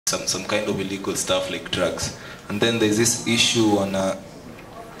some kind of illegal stuff like drugs. And then there's this issue on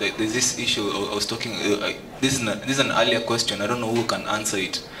there's this issue I was talking. This is an earlier question. I don't know who can answer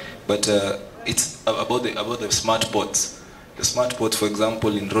it, but it's about the smart ports. The smart ports, for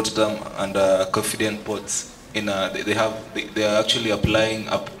example, in Rotterdam and Confident ports. They are actually applying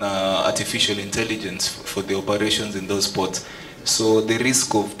artificial intelligence for the operations in those ports. So the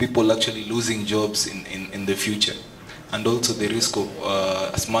risk of people actually losing jobs in the future, and also the risk of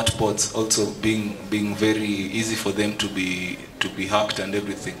smart ports also being very easy for them to be hacked and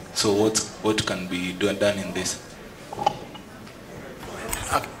everything. So what can be done in this?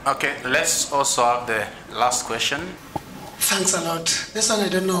 Okay, let's also have the last question. Thanks a lot. This one I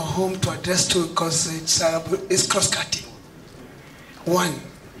don't know whom to address to because it's cross-cutting. One,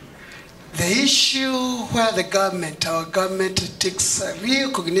 the issue where our government takes real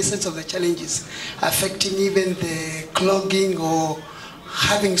cognizance of the challenges affecting even the clogging or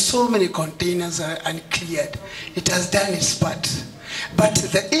having so many containers uncleared. It has done its part. But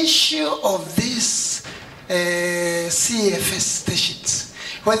the issue of these CFS stations,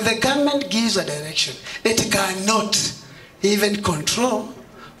 when the government gives a direction, it cannot even control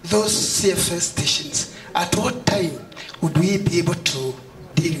those CFS stations. At what time would we be able to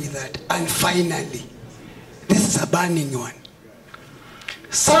deal with that? And finally, this is a burning one.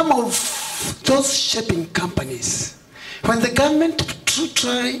 Some of those shipping companies, when the government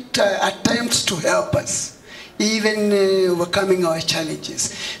attempts to help us, even overcoming our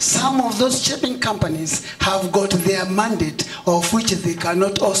challenges, some of those shipping companies have got their mandate of which they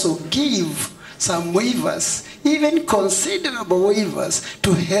cannot also give some waivers, even considerable waivers,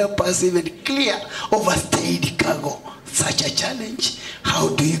 to help us even clear overstayed cargo. Such a challenge, how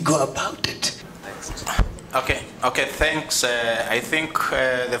do you go about it? Okay, thanks. I think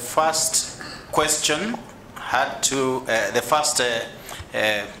the first question had to, the first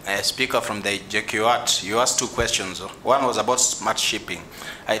speaker from the JQAT, you asked two questions. One was about smart shipping.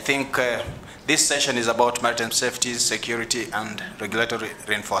 I think this session is about maritime safety, security, and regulatory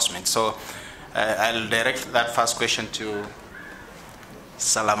reinforcement. So I'll direct that first question to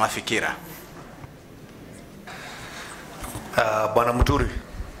Salama Fikira. Bwana Muturi,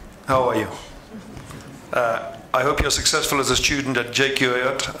 how are you? I hope you're successful as a student at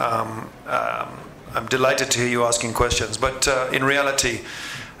JQAT. I'm delighted to hear you asking questions, but in reality,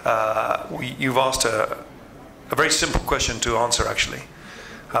 you've asked a very simple question to answer, actually.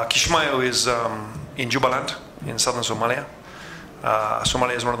 Kismayo is in Jubaland, in southern Somalia.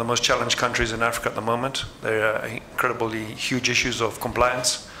 Somalia is one of the most challenged countries in Africa at the moment. There are incredibly huge issues of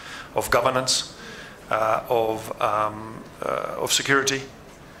compliance, of governance, of security,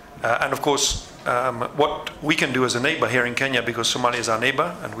 and of course, what we can do as a neighbor here in Kenya, because Somalia is our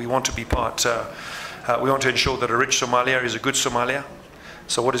neighbor, and we want to be part. We want to ensure that a rich Somalia is a good Somalia.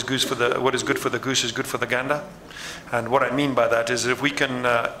 So what is good for the goose is good for the gander. And what I mean by that is if we can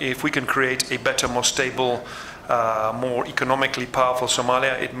create a better, more stable, more economically powerful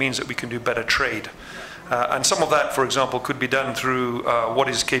Somalia, it means that we can do better trade. And some of that, for example, could be done through what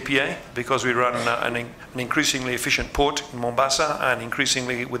is KPA, because we run an increasingly efficient port in Mombasa, and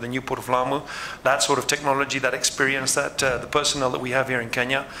increasingly with the new port of Lamu. That sort of technology, that experience, that the personnel that we have here in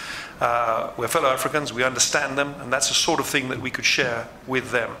Kenya, we're fellow Africans, we understand them, and that's the sort of thing that we could share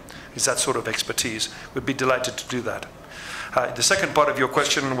with them, is that sort of expertise. We'd be delighted to do that. The second part of your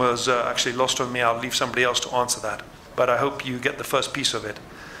question was actually lost on me. I'll leave somebody else to answer that. But I hope you get the first piece of it.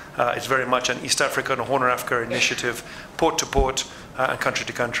 It's very much an East African, Horn of Africa initiative, port to port and country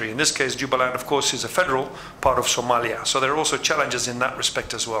to country. In this case, Jubaland, of course, is a federal part of Somalia. So there are also challenges in that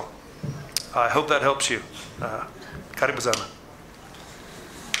respect as well. I hope that helps you. Karibu sana.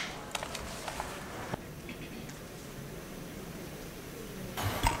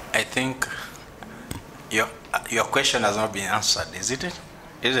 I think your question has not been answered,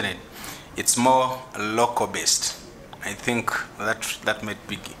 isn't it? It's more local based. I think that might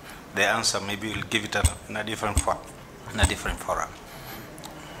be the answer. Maybe we'll give it in a different forum.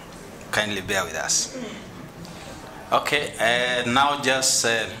 Kindly bear with us. Okay, now just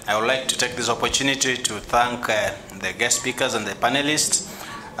I would like to take this opportunity to thank the guest speakers and the panelists,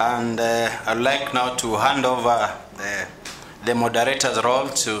 and I would like now to hand over the moderator's role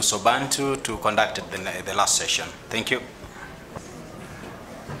to Sobantu to conduct the last session. Thank you.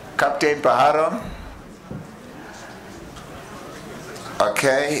 Captain Paharo.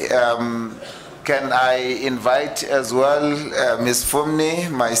 Okay, can I invite as well Ms. Fumni,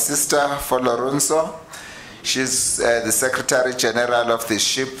 my sister, Folorunso. She's the Secretary General of the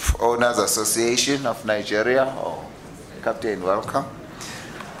Ship Owners Association of Nigeria. Oh, Captain, welcome.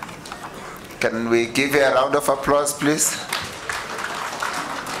 Can we give you a round of applause, please?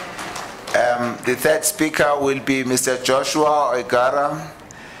 The third speaker will be Mr. Joshua Oigara.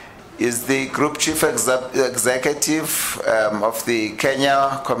 Is the Group Chief Executive of the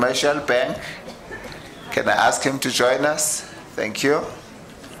Kenya Commercial Bank. Can I ask him to join us? Thank you.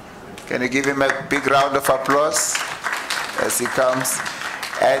 Can you give him a big round of applause as he comes?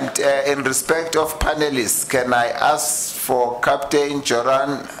 And in respect of panelists, can I ask for Captain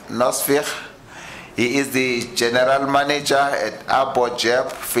Joran Nosvich? He is the General Manager at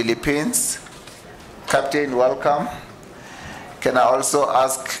Abojeb, Philippines. Captain, welcome. Can I also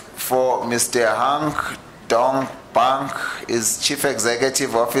ask for Mr. Hank Dong Bank, is Chief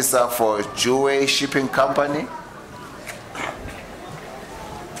Executive Officer for Jue Shipping Company?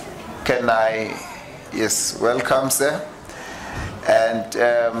 Can I, yes, welcome, sir. And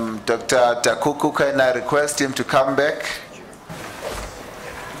Dr. Takuku, can I request him to come back?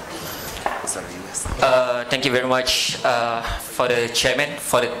 Thank you very much for the chairman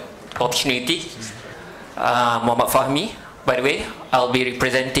for the opportunity. Muhammad Fahmi, by the way, I'll be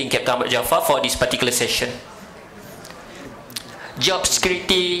representing Captain Ahmad Jaafar for this particular session. Job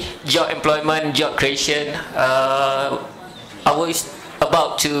security, job employment, job creation. I was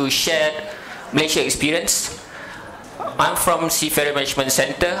about to share Malaysia experience. I'm from Seafarer Management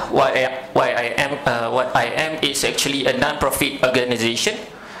Center. What I am is actually a non-profit organization.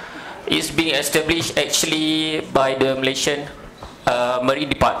 It's being established actually by the Malaysian Marine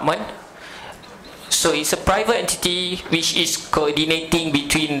Department. So it's a private entity which is coordinating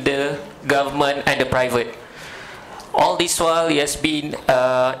between the government and the private. All this while, it has been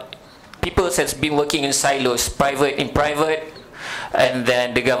people has been working in silos, private in private, and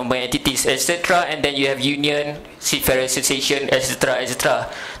then the government entities, etc. And then you have union, seafarer association, etc., etc.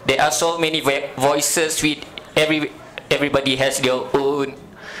 There are so many voices with everybody has their own,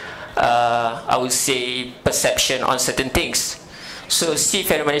 I would say, perception on certain things. So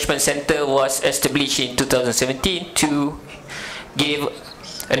Seafarer Management Center was established in 2017 to give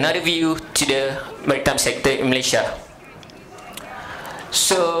another view to the maritime sector in Malaysia.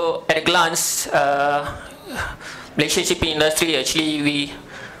 So at a glance, Malaysian shipping industry, actually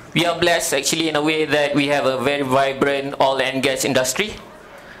we are blessed actually in a way that we have a very vibrant oil and gas industry.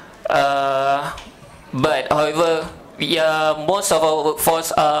 But however, most of our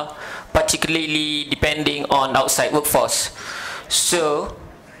workforce are particularly depending on outside workforce. So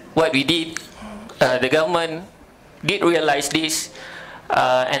what we did, the government did realize this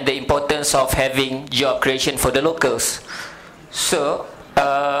and the importance of having job creation for the locals. So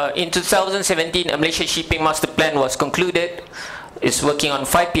in 2017, a Malaysia Shipping Master Plan was concluded. It's working on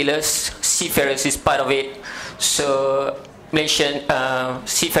 5 pillars. Seafarers is part of it. So Malaysian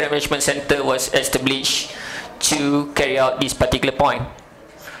Seafarer Management Center was established to carry out this particular point.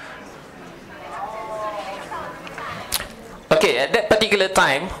 Okay, at that particular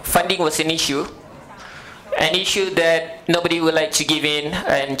time, funding was an issue that nobody would like to give in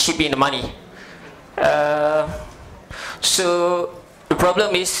and chip in the money. So the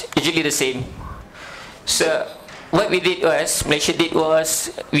problem is usually the same. So what we did was, Malaysia did was,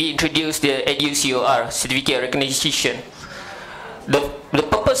 we introduced the EDU-COR, Certificate of Recognition. The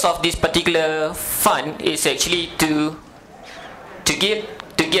purpose of this particular fund is actually to give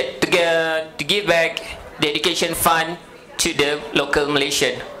back the education fund to the local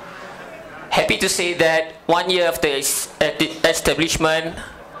Malaysian. Happy to say that 1 year after establishment,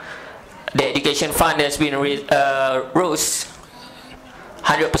 the education fund has been rose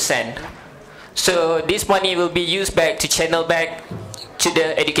 100%. So this money will be used back to channel back to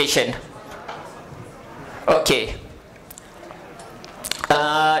the education. Okay.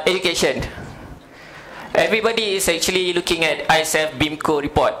 Education. Everybody is actually looking at ISF BIMCO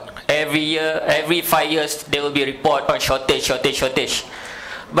report. Every year, every 5 years, there will be a report on shortage.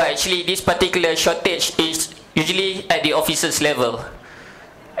 But actually, this particular shortage is usually at the officers level.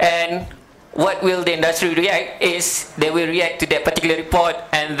 And what will the industry react is, they will react to that particular report,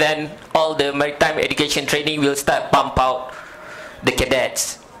 and then all the maritime education training will start pump out the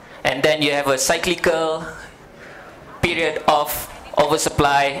cadets. And then you have a cyclical period of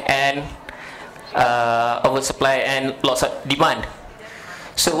oversupply and loss of demand.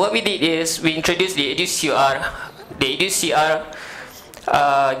 So what we did is we introduced the EDU-COR. The EDU-COR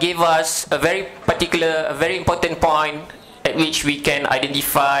gave us a very important point at which we can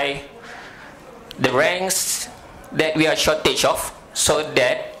identify the ranks that we are shortage of, so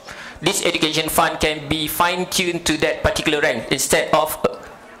that this education fund can be fine-tuned to that particular rank instead of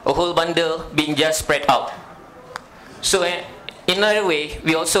a whole bundle being just spread out. So in another way,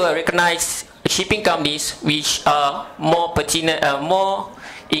 we also recognize shipping companies which are more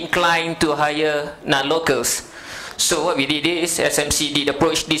inclined to hire non-locals. So what we did is SMC did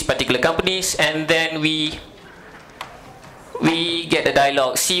approach these particular companies, and then we get a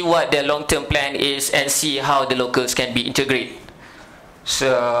dialogue, see what their long-term plan is, and see how the locals can be integrated.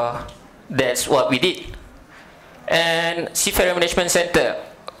 So that's what we did. And Seafarer Management Center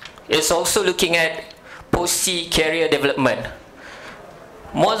is also looking at post-sea career development.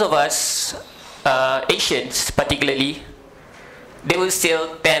 Most of us, Asians particularly, they will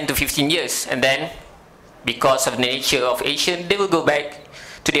sail 10 to 15 years, and then because of the nature of Asian, they will go back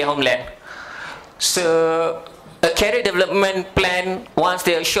to their homeland. So a career development plan once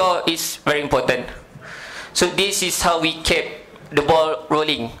they are ashore is very important. So this is how we kept the ball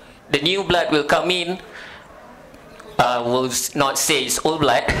rolling. The new blood will come in. Will not say it's old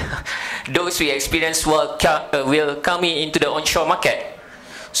blood. Those we experience will come in into the onshore market.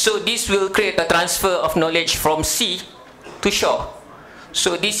 So this will create a transfer of knowledge from sea to shore.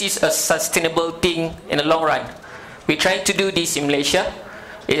 So this is a sustainable thing in the long run. We're trying to do this in Malaysia.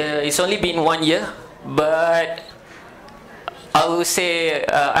 It's only been 1 year, but I will say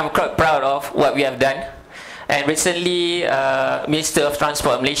I'm quite proud of what we have done. And recently, Minister of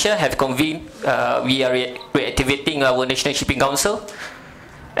Transport of Malaysia have convened, we are reactivating our National Shipping Council.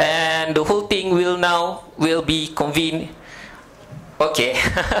 And the whole thing will be convened, okay,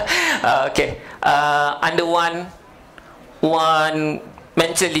 under one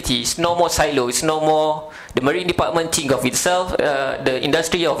mentality. It's no more silos, no more the Marine Department think of itself, the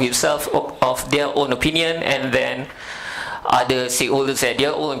industry of itself, of their own opinion, and then other stakeholders had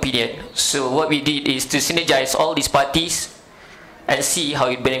their own opinion. So what we did is to synergize all these parties and see how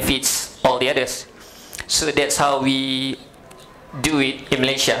it benefits all the others. So that's how we do it in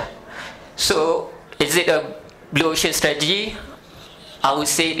Malaysia. So is it a blue ocean strategy? I would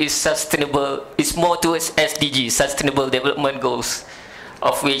say it is sustainable. It's more towards SDGs, Sustainable Development Goals,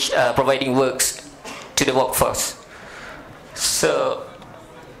 of which providing works to the workforce. So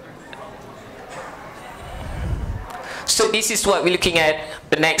this is what we're looking at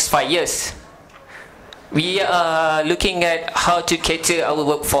the next 5 years. We are looking at how to cater our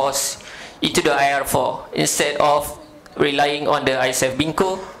workforce into the IR4. Instead of relying on the ISF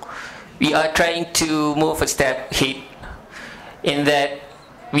Binco, we are trying to move a step ahead in that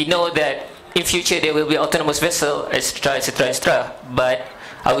we know that in future there will be autonomous vessel, etc., etc., etc. But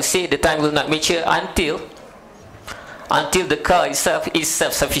I would say the time will not mature until the car itself is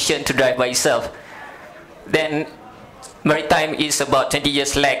self-sufficient to drive by itself. Then Maritime is about 20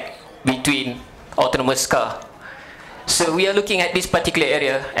 years lag between autonomous car. So we are looking at this particular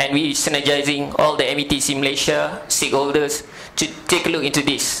area, and we are synergizing all the METs in Malaysia, stakeholders, to take a look into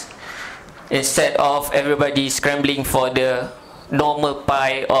this, instead of everybody scrambling for the normal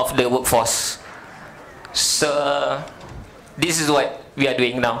pie of the workforce. So this is what we are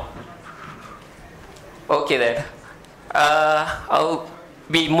doing now. Okay then. I'll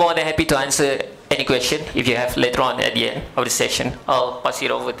be more than happy to answer any question if you have later on at the end of the session. I'll pass it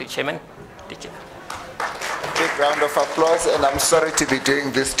over to Chairman. Thank you. Big round of applause, and I'm sorry to be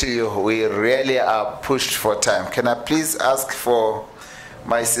doing this to you. We really are pushed for time. Can I please ask for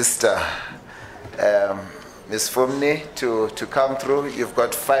my sister, Ms. Fumni, to come through? You've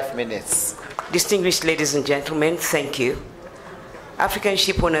got 5 minutes. Distinguished ladies and gentlemen, thank you. African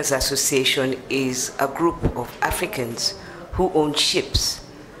Ship Owners Association is a group of Africans who own ships,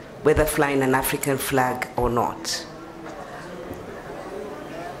 whether flying an African flag or not.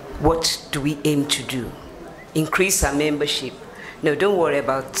 What do we aim to do? Increase our membership. No, don't worry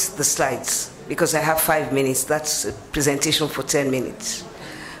about the slides, because I have 5 minutes. That's a presentation for 10 minutes.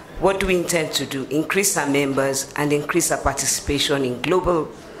 What do we intend to do? Increase our members and increase our participation in global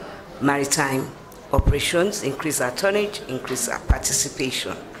maritime operations, increase our tonnage, increase our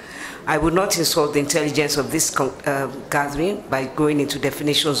participation. I would not insult the intelligence of this gathering by going into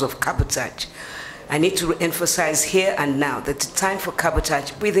definitions of cabotage. I need to emphasize here and now that the time for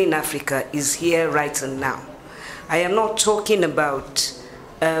cabotage within Africa is here, right and now. I am not talking about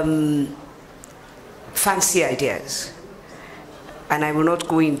fancy ideas, and I will not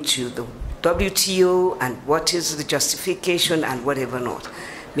go into the WTO and what is the justification and whatever not.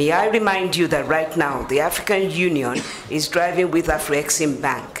 May I remind you that right now the African Union is driving with Afro-Exim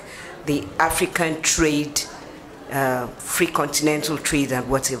Bank the African trade, free continental trade and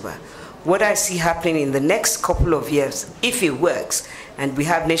whatever. What I see happening in the next couple of years, if it works, and we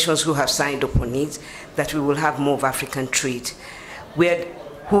have nations who have signed up on it, that we will have more of African trade.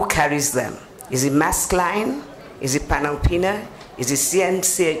 Who carries them? Is it Maersk Line? Is it Panalpina? Is it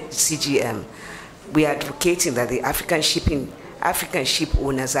CGM? We are advocating that the African ship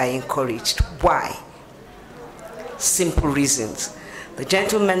owners are encouraged. Why? Simple reasons. The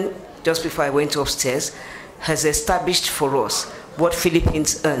gentleman, just before I went upstairs, has established for us what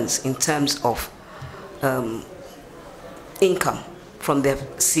Philippines earns in terms of income from the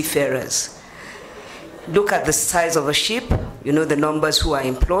seafarers. Look at the size of a ship, you know the numbers who are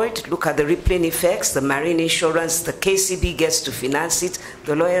employed. Look at the rippling effects, the marine insurance, the KCB gets to finance it,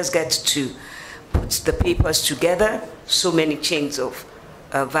 the lawyers get to put the papers together. So many chains of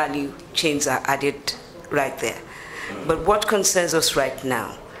value chains are added right there. But what concerns us right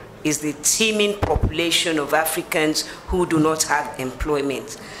now is the teeming population of Africans who do not have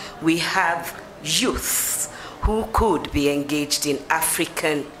employment. We have youth who could be engaged in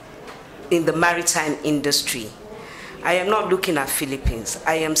the maritime industry. I am not looking at Philippines.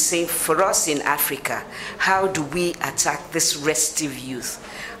 I am saying for us in Africa, how do we attack this restive youth?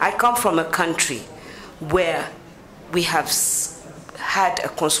 I come from a country where we have had a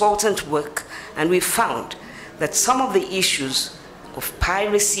consultant work, and we found that some of the issues of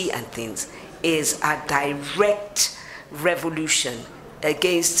piracy and things is a direct revolution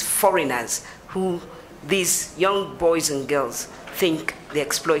against foreigners who these young boys and girls think they're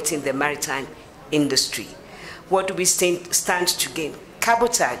exploiting the maritime industry. What do we stand to gain?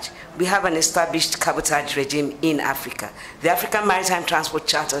 Cabotage. We have an established cabotage regime in Africa. The African Maritime Transport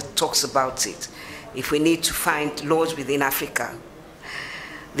Charter talks about it. If we need to find laws within Africa.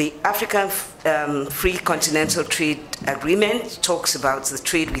 The African Free Continental Trade Agreement talks about the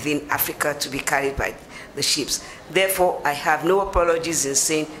trade within Africa to be carried by the ships. Therefore, I have no apologies in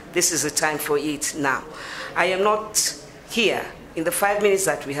saying this is the time for it now. I am not here. In the 5 minutes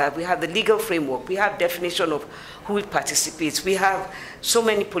that we have the legal framework, we have definition of who participates, we have so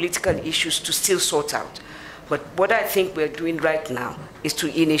many political issues to still sort out. But what I think we're doing right now is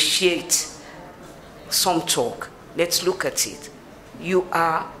to initiate some talk. Let's look at it. You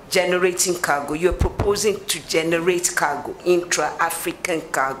are generating cargo. You're proposing to generate cargo, intra-African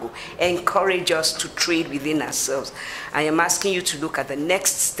cargo. Encourage us to trade within ourselves. I am asking you to look at the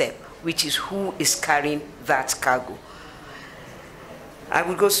next step, which is who is carrying that cargo. I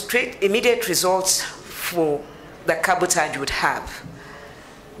will go straight, immediate results for the cabotage would have.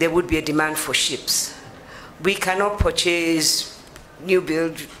 There would be a demand for ships. We cannot purchase new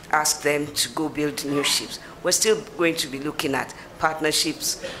build, ask them to go build new ships. We're still going to be looking at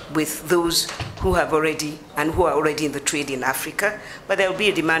partnerships with those who have already and who are already in the trade in Africa, but there will be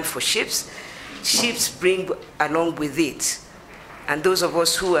a demand for ships. Ships bring along with it, and those of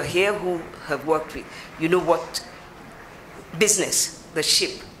us who are here who have worked with, you know what business the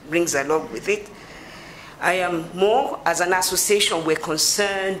ship brings along with it. I am more, as an association, we're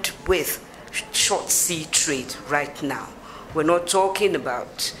concerned with short sea trade right now. We're not talking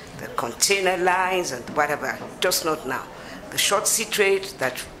about the container lines and whatever, just not now. The short sea trade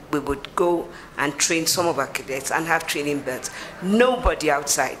that we would go and train some of our cadets and have training berths. Nobody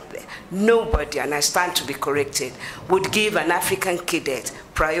outside there, nobody, and I stand to be corrected, would give an African cadet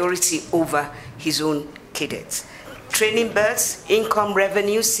priority over his own cadets. Training berths, income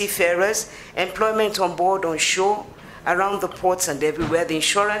revenue, seafarers, employment on board, on shore, around the ports and everywhere. The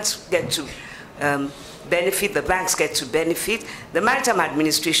insurance get to benefit, the banks get to benefit, the maritime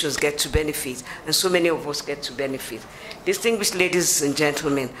administrations get to benefit, and so many of us get to benefit. Distinguished ladies and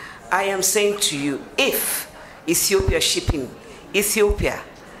gentlemen, I am saying to you, if Ethiopia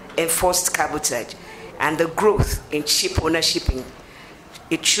enforced cabotage and the growth in ship ownership,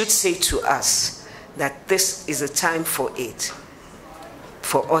 it should say to us that this is a time for it,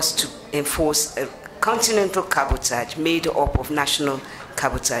 for us to enforce a continental cabotage made up of national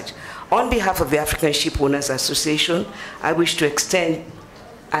cabotage. On behalf of the African Ship Owners Association, I wish to extend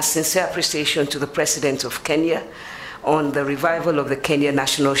a sincere appreciation to the President of Kenya on the revival of the Kenya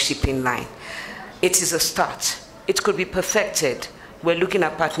National Shipping Line. It is a start. It could be perfected. We're looking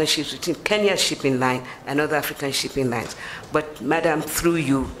at partnerships between Kenya's shipping line and other African shipping lines. But Madam, through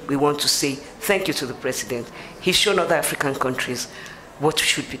you, we want to say thank you to the President. He's shown other African countries what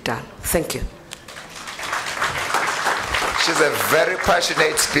should be done. Thank you. She's a very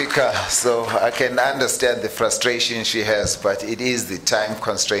passionate speaker, so I can understand the frustration she has, but it is the time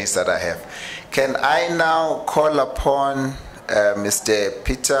constraints that I have. Can I now call upon Mr.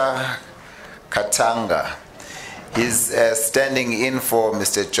 Peter Katanga? He's standing in for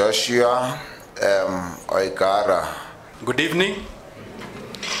Mr. Joshua Oigara. Good evening.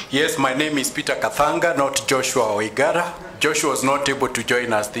 Yes, my name is Peter Kathanga, not Joshua Oigara. Joshua was not able to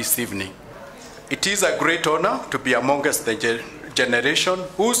join us this evening. It is a great honor to be amongst the generation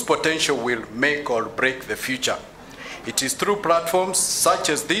whose potential will make or break the future. It is through platforms such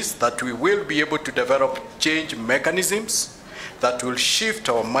as this that we will be able to develop change mechanisms that will shift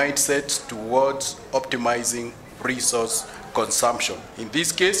our mindsets towards optimizing resource consumption. In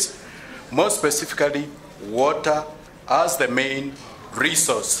this case, more specifically, water as the main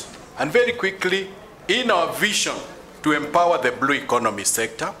resource. And very quickly, in our vision to empower the blue economy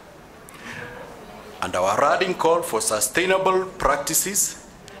sector and our rallying call for sustainable practices,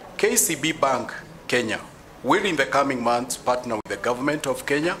 KCB Bank Kenya will in the coming months partner with the government of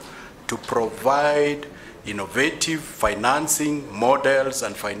Kenya to provide innovative financing models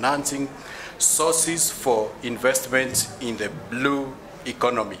and financing sources for investments in the blue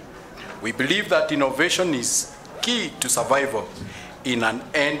economy. We believe that innovation is key to survival in an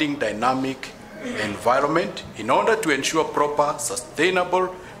ending dynamic environment. In order to ensure proper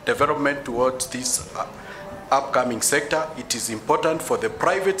sustainable development towards this upcoming sector, it is important for the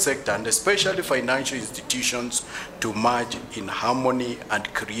private sector and especially financial institutions to merge in harmony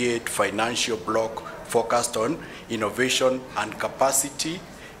and create financial block focused on innovation and capacity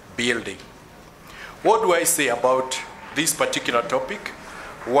building. What do I say about this particular topic?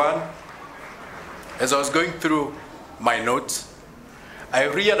 One, as I was going through my notes, I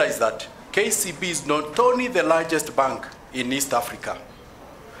realized that KCB is not only the largest bank in East Africa.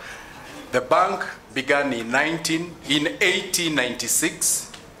 The bank began in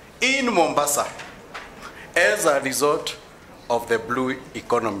 1896 in Mombasa as a result of the blue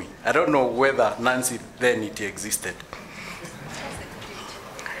economy. I don't know whether Nancy then it existed.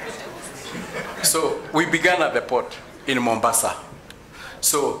 So we began at the port in Mombasa.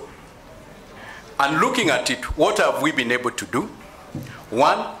 So, and looking at it, what have we been able to do?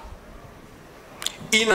 One, in